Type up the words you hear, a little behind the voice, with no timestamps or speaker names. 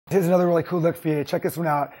Here's another really cool lick for you. Check this one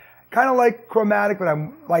out. Kind of like Chromatic, but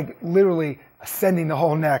I'm like literally ascending the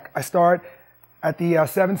whole neck. I start at the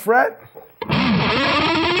 7th fret.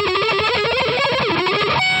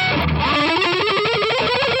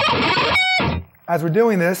 As we're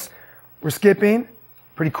doing this, we're skipping.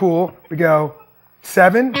 Pretty cool. We go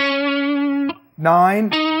 7, 9,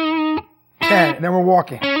 10, and then we're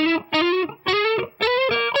walking. And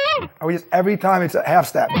we just, every time it's a half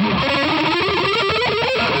step.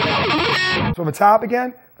 From the top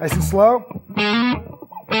again, nice and slow.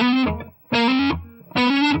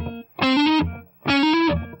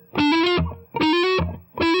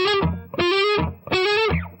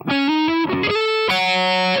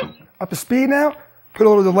 Up to speed now, put a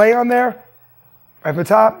little delay on there. Right from the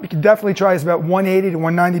top, you can definitely try this about 180 to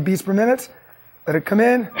 190 beats per minute. Let it come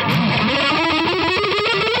in.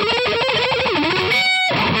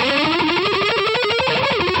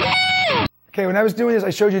 Okay, when I was doing this, I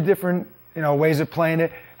showed you different ways of playing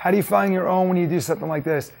it. How do you find your own when you do something like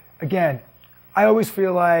this? Again, I always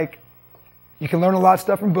feel like you can learn a lot of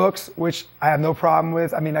stuff from books, which I have no problem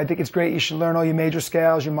with. I mean, I think it's great. You should learn all your major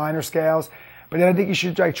scales, your minor scales, but then I think you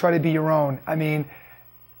should try to be your own. I mean,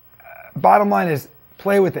 bottom line is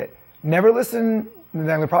play with it. Never listen, and I'm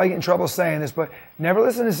going to probably get in trouble saying this, but never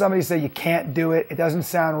listen to somebody say you can't do it. It doesn't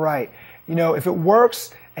sound right. If it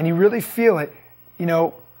works and you really feel it,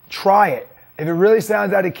 try it. If it really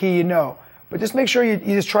sounds out of key, But just make sure you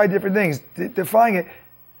just try different things. Defying it,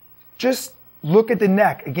 just look at the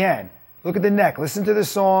neck again. Look at the neck. Listen to the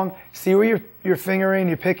song. See where you're fingering,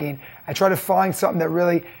 you're picking, and try to find something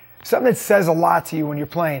that says a lot to you when you're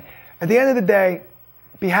playing. At the end of the day,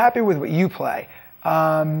 be happy with what you play.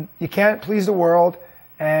 You can't please the world,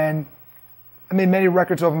 and I made many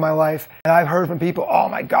records over my life, and I've heard from people, oh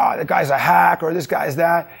my God, that guy's a hack, or this guy's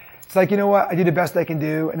that. It's like, you know what? I do the best I can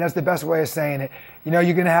do, and that's the best way of saying it. You're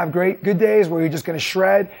going to have good days where you're just going to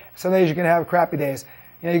shred. Some days you're going to have crappy days.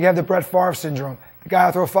 You can have the Brett Favre syndrome. The guy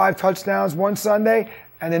will throw 5 touchdowns one Sunday,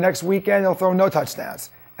 and the next weekend he'll throw no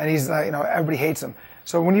touchdowns. And he's, everybody hates him.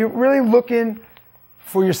 So when you're really looking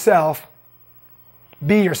for yourself,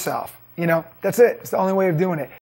 be yourself. That's it. It's the only way of doing it.